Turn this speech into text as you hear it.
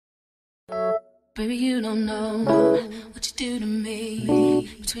Baby, you don't know what you do to me.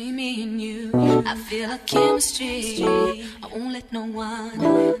 Between me and you, I feel a chemistry. I won't let no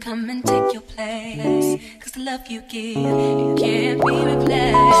one come and take your place. Cause the love you give, it can't be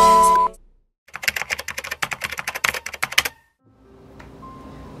replaced.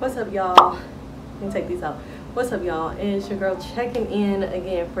 What's up, y'all? Let me take these out. What's up, y'all? It's your girl checking in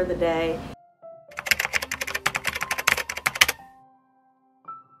again for the day.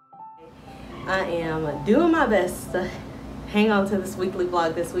 I am doing my best to hang on to this weekly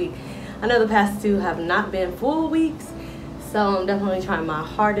vlog this week. I know the past two have not been full weeks, so I'm definitely trying my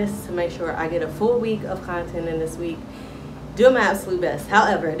hardest to make sure I get a full week of content in this week. Doing my absolute best.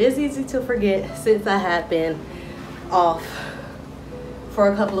 However, it is easy to forget since I had been off for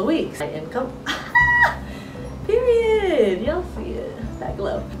a couple of weeks. Period. Y'all see it, that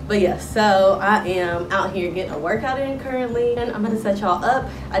glow. But yeah, so I am out here getting a workout in currently, and I'm gonna set y'all up.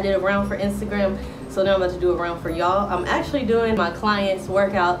 I did a round for Instagram, so now I'm about to do a round for y'all. I'm actually doing my client's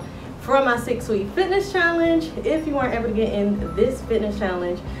workout from my 6-week fitness challenge. If you weren't able to get in this fitness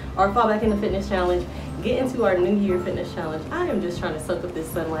challenge or fall back in the fitness challenge, get into our New Year fitness challenge. I am just trying to soak up this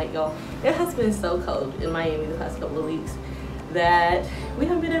sunlight, y'all. It has been so cold in Miami the past couple of weeks that we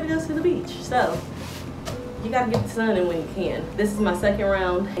haven't been able to go to the beach. So you gotta get the sun in when you can. This is my second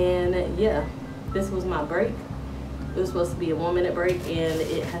round, and yeah, this was my break. It was supposed to be a 1-minute break, and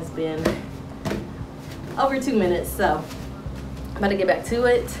it has been over 2 minutes, so I'm about to get back to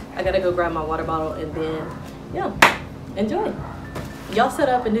it. I gotta go grab my water bottle, and then, yeah, enjoy. Y'all set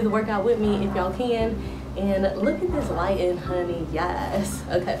up and do the workout with me if y'all can, and look at this lighting, honey, yes.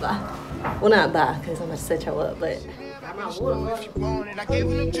 Okay, bye. Well, not bye, because I'm gonna set y'all up, but I gave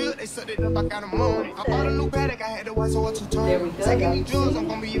them the drill, they set it up, I got them on it. I bought a new paddock, I had to watch so to there we go. Taking these drugs, I'm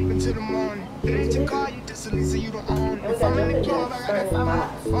gonna be up until the morning. It ain't your car, you just a lease, so you don't own it. If I'm in the club, I got that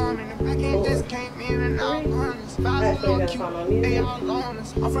 5 farm in the back end, just came in and out honest. Five little cute, they all on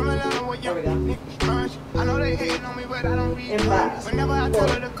us. I'm from Atlanta where young niggas crunch. I know they hating on me, but I don't read comments. Whenever I tell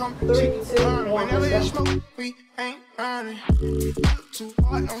her to come, she run. Whenever you smoke, we ain't running. Too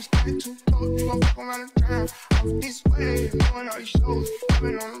hard, don't stay too close. You gon' fuck around the time. I'm this way, doing all these shows. I've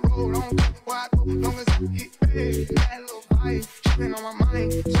been on the road, I don't care where I go, long as I get paid. That little vibe, she been on my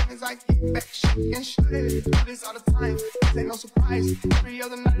mind. Soon as I get back, she can shred. Do this all the time, this ain't no surprise. Every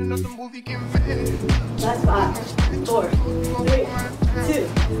other night, another movie getting made. That's 5, 4, 3, 2,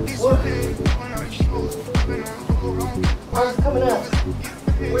 1. Arms coming up.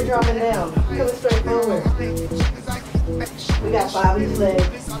 We're dropping down. Coming straight forward. We got 5 each leg.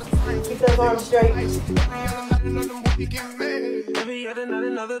 Keep those arms straight. Every other night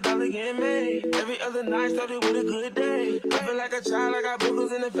another dollar getting made. Every other night started with a good day. I feel like a child, I got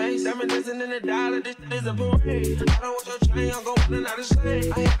boogers in the face. I'm dancing in the dollar, this is a parade. I don't want your chain, I'm going another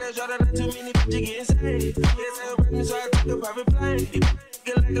slave. I had that draw that not too many bitches getting saved. Yes, I rap me, so I took a private plane.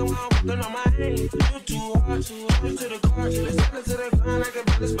 Get like I'm walking on my hand. You too hard, to the car, till it's to the ground like a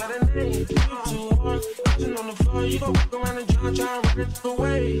brother's by the name. You too hard, touching on the floor, you gon' walk around and drown, try and run it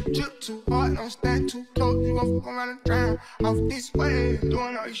away. You too hard, don't stand too close, you gon' fuck around and drown. Off this way,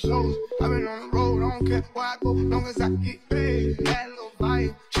 doing all these shows. I've been on the road, I don't care where I go, long as I get paid. That little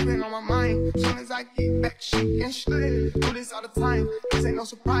vibe, she been on my mind. Soon as I get back, she can shred. Do this all the time, this ain't no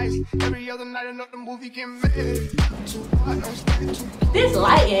surprise. Every other night, another movie get made. You too hard, don't stand too close. This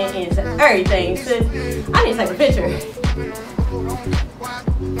lighting is everything, sis. I need to take a picture.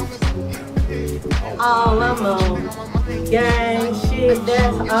 All I'm on. Gang shit,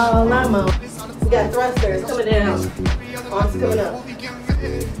 that's all I'm on. We got thrusters coming down. Arms coming up.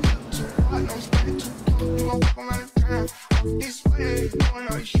 This way, doing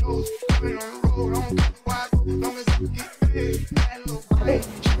all these shows. I've been on the road, I don't care where I go, long as I get paid. That little vibe,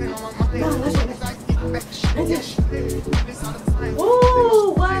 she been on my mind. As soon as I get back, she can shred. This all the time.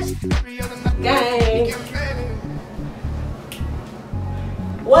 Ooh, what? Gang.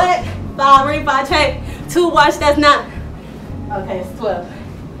 What? 5 ring, 5 check, 2 watch, that's not. Okay, it's 12.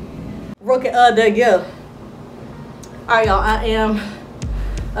 Rookie of the year. Alright, y'all, I am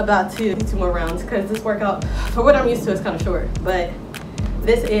about to do 2 more rounds because this workout, for what I'm used to, is kind of short. But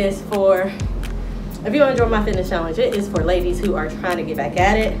this is for, if you enjoy my fitness challenge, it is for ladies who are trying to get back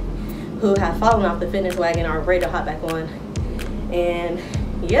at it, who have fallen off the fitness wagon or are ready to hop back on. And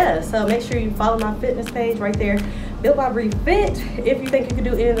yeah, so make sure you follow my fitness page right there, Built by Bree Fit, if you think you can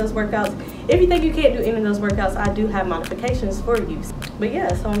do any of those workouts. If you think you can't do any of those workouts, I do have modifications for you. But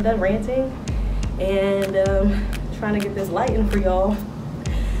yeah, so I'm done ranting and trying to get this lighting for y'all.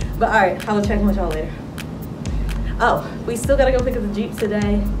 But all right, I will check in with y'all later. Oh, we still gotta go pick up the Jeep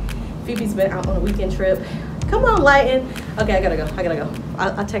today. Phoebe's been out on a weekend trip. Come on, lighten. Okay, I gotta go.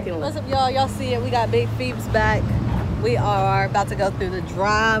 I'll check in. What's up, y'all? Y'all see it? We got Big Phoebe's back. We are about to go through the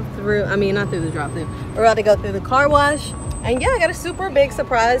drive-through. I mean, not through the drive-through. We're about to go through the car wash. And yeah, I got a super big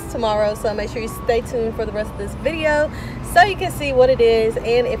surprise tomorrow. So make sure you stay tuned for the rest of this video so you can see what it is.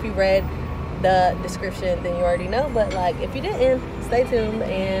 And if you read the description, then you already know. But like, if you didn't, stay tuned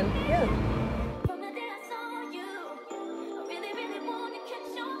and yeah.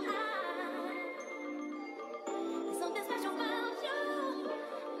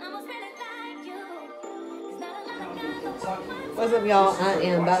 What's up, y'all? I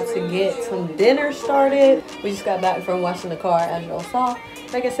am about to get some dinner started. We just got back from washing the car, as y'all saw.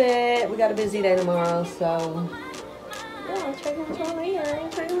 Like I said, we got a busy day tomorrow, so yeah, I'll check in with y'all later. I'll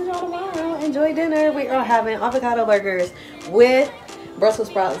check in with y'all tomorrow. Enjoy dinner. We are having avocado burgers with Brussels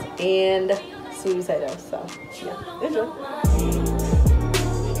sprouts and sweet potatoes. So yeah, enjoy.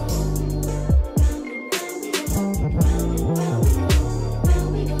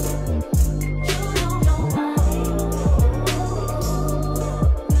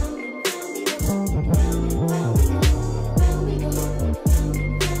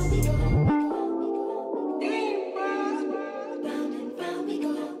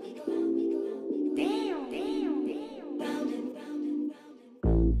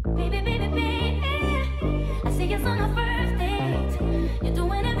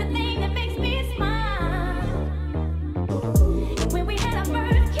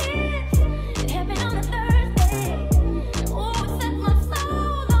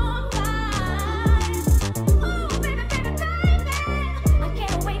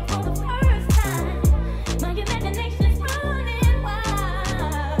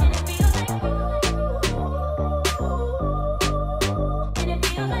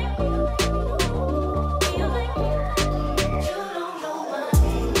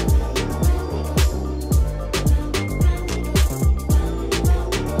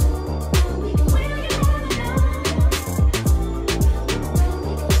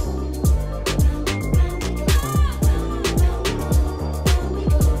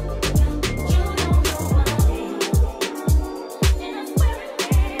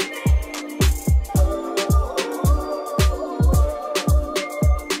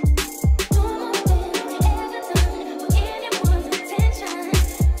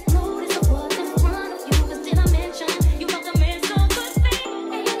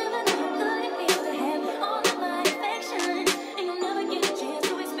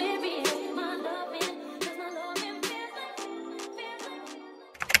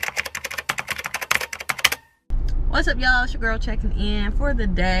 What's up, y'all? It's your girl checking in for the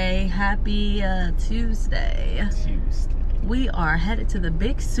day. Happy Tuesday. We are headed to the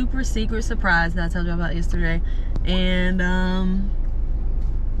big super secret surprise that I told you about yesterday. And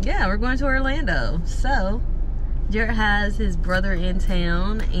yeah, we're going to Orlando. So Jared has his brother in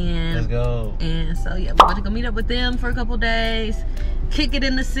town, and let's go. And so yeah, we're gonna go meet up with them for a couple days, kick it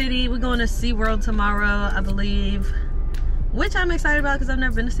in the city. We're going to SeaWorld tomorrow, I believe, which I'm excited about because I've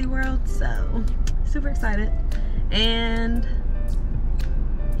never been to SeaWorld, so super excited. And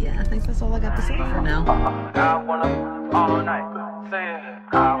yeah, I think that's all I got to say for now.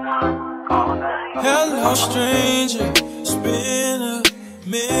 Hello, stranger. It's been a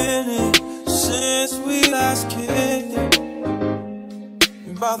minute since we last kicked it.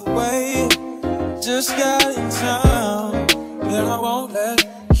 And by the way, just got in town, and I won't let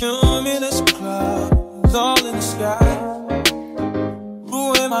cumulus clouds all in the sky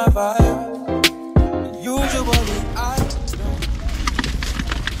ruin my vibe.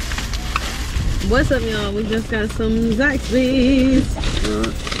 What's up, y'all? We just got some Zaxby's.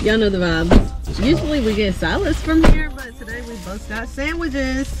 Y'all know the vibe. Usually we get salads from here, but today we both got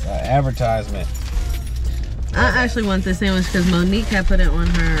sandwiches. Advertisement. I actually want this sandwich because Monique had put it on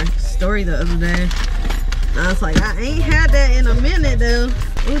her story the other day. I was like, I ain't had that in a minute though.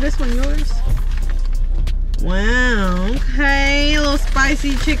 Ooh, this one yours? Wow, okay. A little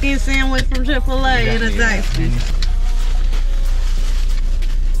spicy chicken sandwich from Chick-fil-A and a Zaxby's.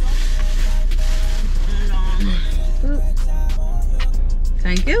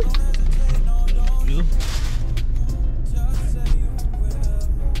 Thank you.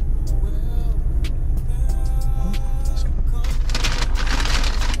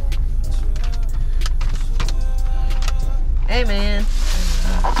 Hey, man.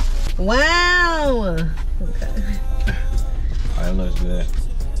 Wow. Okay. That looks good.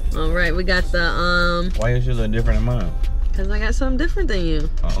 All right, we got the Why yours look different than mine? Cause I got something different than you.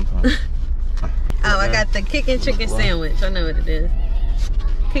 Oh, okay. Oh, I got the kickin' chicken sandwich. I know what it is.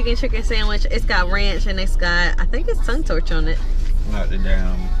 Kickin' chicken sandwich. It's got ranch and it's got, I think it's tongue torch on it. Not the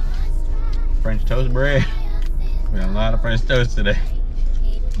damn French toast bread. Been a lot of French toast today.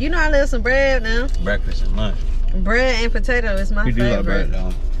 You know I love some bread now. Breakfast and lunch. Bread and potato is my You do favorite. like bread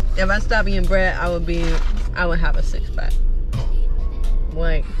though. If I stopped eating bread, I would have a 6-pack.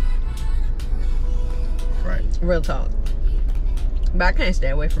 Like, Right. real talk. But I can't stay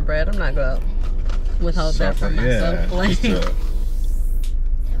away from bread. I'm not gonna withhold that from myself. Like, Yeah.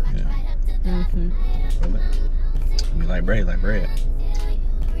 You like bread, like bread.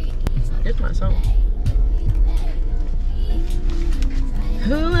 it's my song.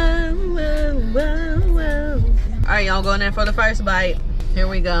 Alright, y'all going in for the first bite. Here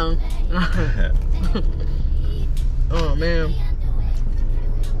we go. Oh man.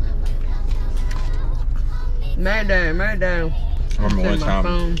 Mayday. I remember one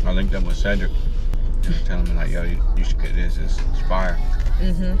time I linked up with Cedric. He was telling me like, yo, you should get this. It's fire.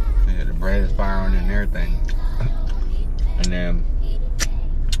 Yeah, the bread is fire on it and everything. And then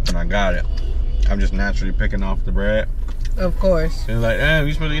when I got it, I'm just naturally picking off the bread. Of course. He was like, damn,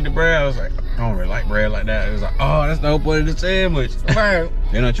 you supposed to eat the bread? I was like, I don't really like bread like that. It was like, oh, that's the whole point of the sandwich. Right.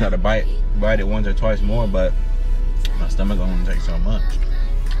 Then I try to bite it once or twice more, but my stomach only takes so much.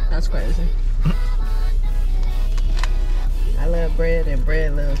 That's crazy. I love bread and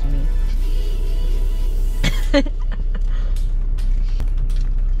bread loves me.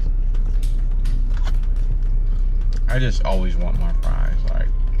 I just always want more fries. Like,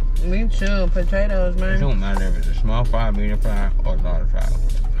 Me too. Potatoes, it man. don't matter if it's a small fry, medium fry, or a large fry.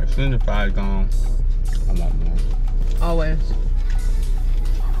 As soon as the fry's gone, I want more. Always.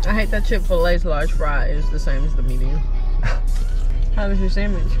 I hate that Chick-fil-A's large fry is the same as the medium. How was your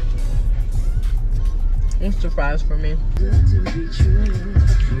sandwich? It's the fries for me.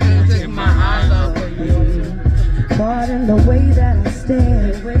 Take my eyes off of you. Caught in the way that I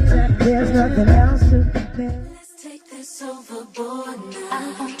stare, there's nothing else to compare. Let's take this overboard now.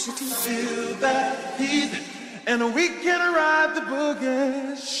 I want you to Feel that heat, and we can ride the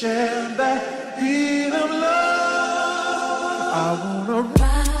boogie. Share that beat of love. I wanna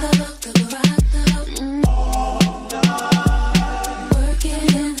ride the work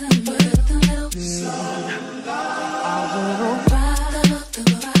it in the rhythm. I wanna Ride the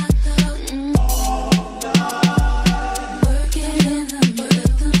work it in the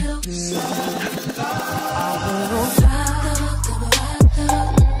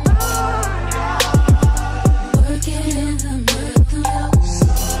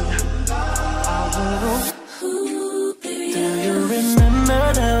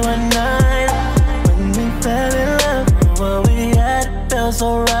remember that one night when we fell in love and what we had felt so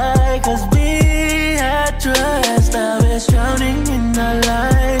right, 'cause we had trust. Now it's drowning in our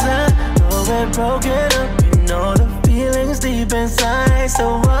lives. I know we're broken up, you know the feelings deep inside.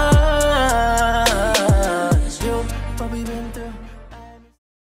 So what's you, what we've been through.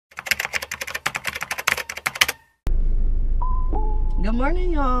 Good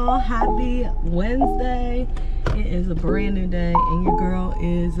morning, y'all. Happy Wednesday. It is a brand new day and your girl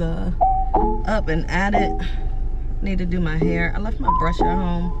is up and at it. Need to do my hair. I left my brush at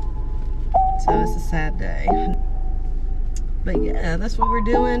home, so it's a sad day. But yeah, that's what we're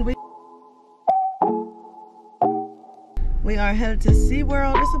doing. We are headed to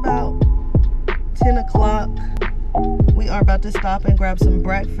SeaWorld. It's about 10 o'clock. We are about to stop and grab some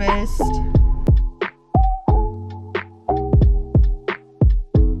breakfast.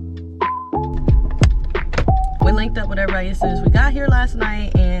 We linked up with everybody as soon as we got here last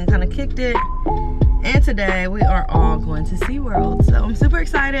night and kind of kicked it. And today we are all going to SeaWorld. So I'm super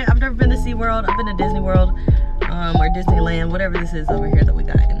excited. I've never been to SeaWorld. I've been to Disney World or Disneyland, whatever this is over here that we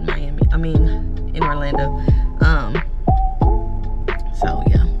got in Miami. I mean, in Orlando. So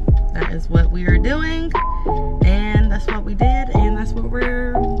yeah, that is what we are doing. And that's what we did. And that's what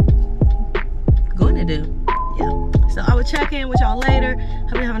we're going to do. Yeah. So I will check in with y'all later.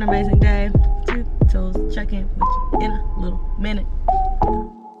 Hope you have an amazing day. So check in with you in a little minute.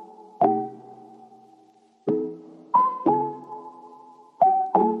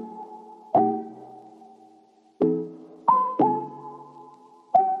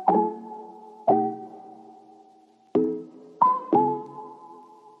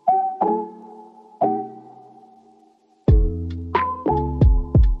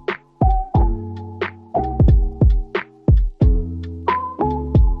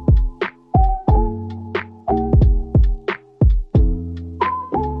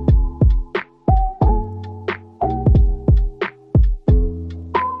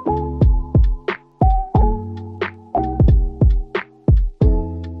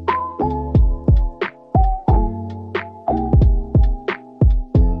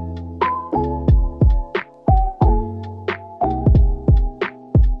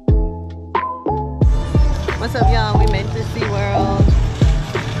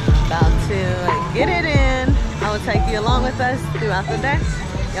 with us throughout the day.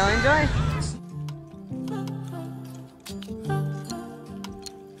 Y'all enjoy.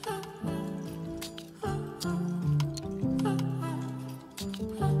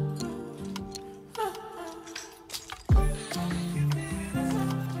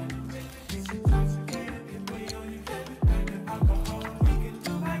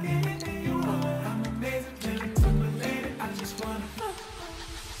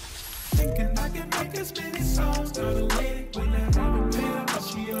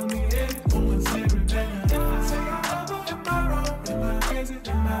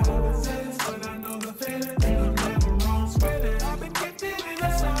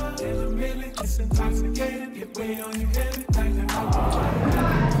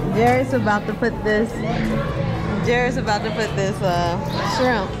 Jared's about to put this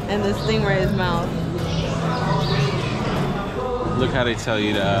shrimp in the stingray's mouth. Look how they tell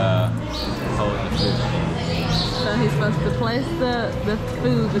you to hold the fish. So he's supposed to place the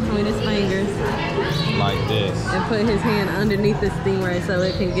food between his fingers. Like this. And put his hand underneath the stingray so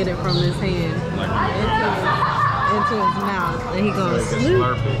it can get it from his hand Like into his mouth. And he goes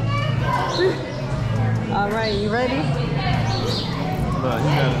slurp it. All right, you ready? Look, he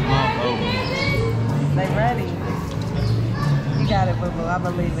got his mouth open. They ready? You got it, boo-boo. I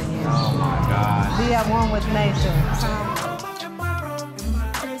believe in you. Oh my God. Be at one with nature.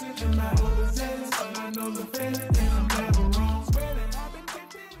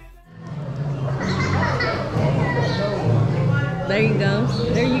 There you go.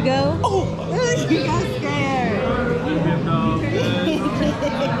 There you go. Oh, you got scared.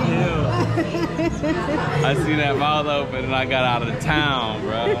 I see that mouth open and I got out of town,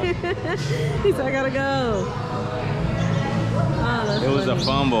 bro. He said, I gotta go. Oh, that's It was funny. a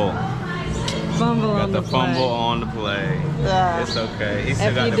fumble. Fumble Got on the the fumble play. on the play. It's okay. He still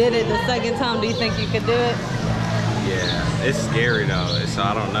If got you the did it the second time, do you think you could do it? Yeah, it's scary though. So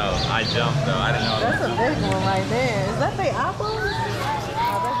I don't know. I jumped though. I didn't know. That's a big one right there. Is that the apple?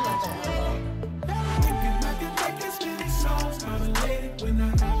 Oh,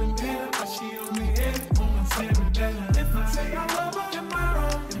 that's not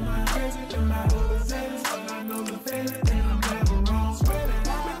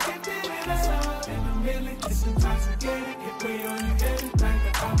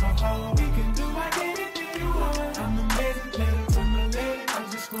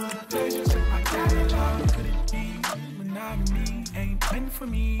for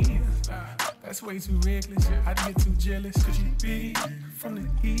me. That's way too reckless. I'd get too jealous. Could you be from the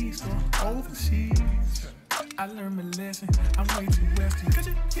east or overseas? I learned my lesson. I'm way too western. Could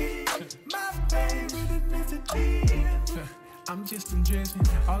you be my favorite ethnicity? I'm just undressing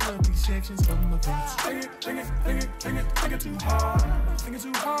all of these sections of my thoughts. Think it too hard. Think it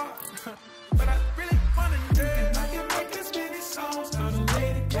too hard. But I really wanna do it. I can make this many songs. Call the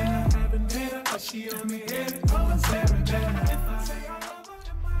lady, can I haven't met her, but she on me head. Oh, it's every day.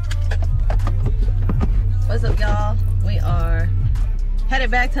 What's up, y'all? We are headed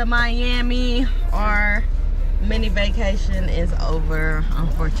back to Miami. Our mini vacation is over,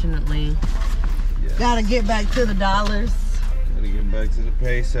 unfortunately. Yes. Gotta get back to the dollars. Gotta get back to the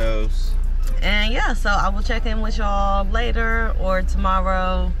pesos. And yeah, so I will check in with y'all later or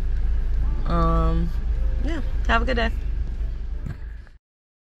tomorrow. Yeah, have a good day.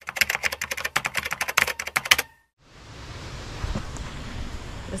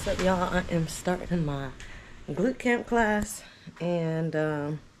 What's up, y'all? I am starting my glute camp class, and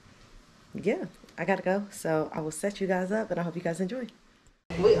yeah, I gotta go. So I will set you guys up, and I hope you guys enjoy.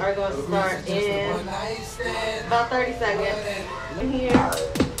 We are going to start in about 30 seconds. In here,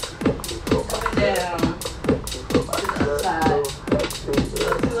 coming down to the side,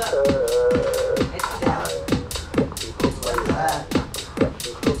 two up, and down, side.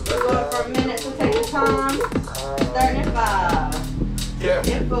 We're going for a minute, so take your time. Starting at 5. Yeah.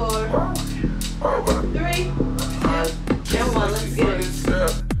 And 4, 3, 2, and 1. Let's get it.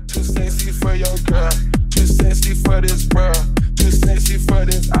 Too sexy for your girl. Too sexy for this world. Too sexy for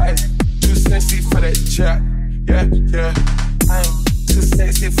this ice. Too sexy for that jack. Yeah, yeah. I'm too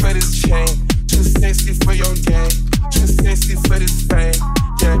sexy for this chain. Too sexy for your game. Too sexy for this fame.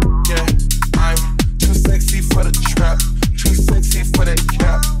 Yeah, yeah. I'm too sexy for the trap. Too sexy for that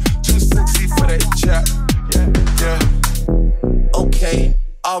cap. Too sexy for that jack. Yeah, yeah. Okay,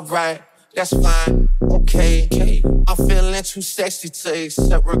 alright, that's fine. Okay, I'm feeling too sexy to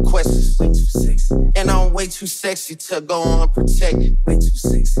accept requests. Way too sexy. And I'm way too sexy to go unprotected. Way too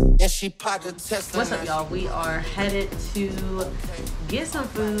sexy. And she popped the test. What's up, y'all? We are headed to get some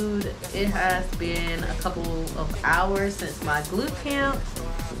food. It has been a couple of hours since my glute camp,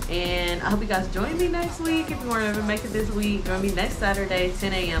 And I hope you guys join me next week. If you want to make it this week, join me next Saturday,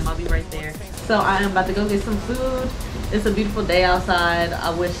 10 a.m. I'll be right there. So I am about to go get some food. It's a beautiful day outside.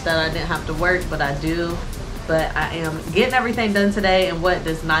 I wish that I didn't have to work, but I do. But I am getting everything done today, and what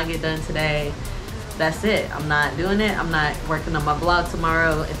does not get done today, that's it. I'm not doing it. I'm not working on my vlog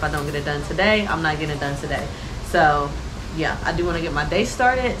tomorrow. If I don't get it done today, I'm not getting it done today. So yeah, I do want to get my day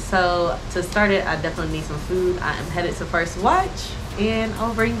started. So to start it, I definitely need some food. I am headed to First Watch, and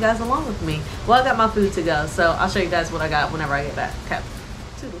I'll bring you guys along with me. Well, I got my food to go, so I'll show you guys what I got whenever I get back. Okay,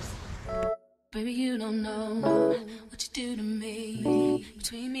 toodles. Baby, you don't know what you do to me.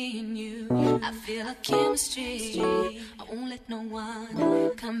 Between me and you, I feel a chemistry. I won't let no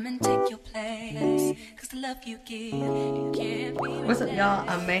one come and take your place. Cause the love you give, you can't be replaced. What's up, y'all?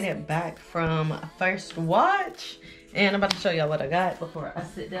 I made it back from First Watch, and I'm about to show y'all what I got before I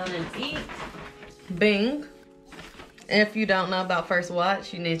sit down and eat. Bing. If you don't know about First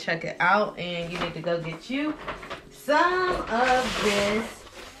Watch, you need to check it out, and you need to go get you some of this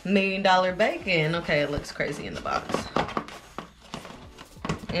 $1 million bacon. Okay, it looks crazy in the box.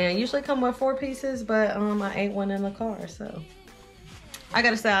 And usually come with 4 pieces, but I ate one in the car, so. I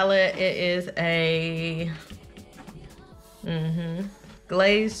got a salad. It is a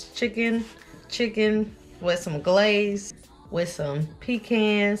glazed chicken with some glaze, with some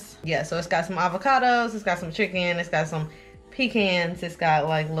pecans. Yeah, so it's got some avocados, it's got some chicken, it's got some pecans, it's got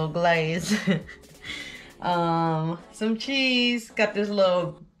like little glaze. Some cheese, got this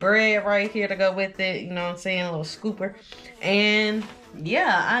little bread right here to go with it, you know what I'm saying, a little scooper. And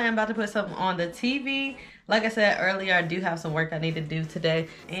yeah, I am about to put something on the TV. Like I said earlier, I do have some work I need to do today.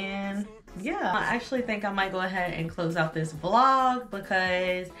 And yeah, I actually think I might go ahead and close out this vlog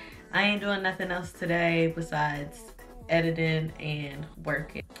because I ain't doing nothing else today besides editing and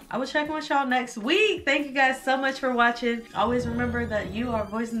working. I will check in with y'all next week. Thank you guys so much for watching. Always remember that you are a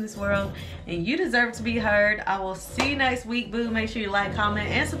voice in this world and you deserve to be heard. I will see you next week, boo. Make sure you like, comment,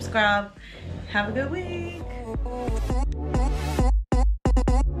 and subscribe. Have a good week.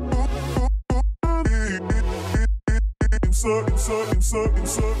 Insert.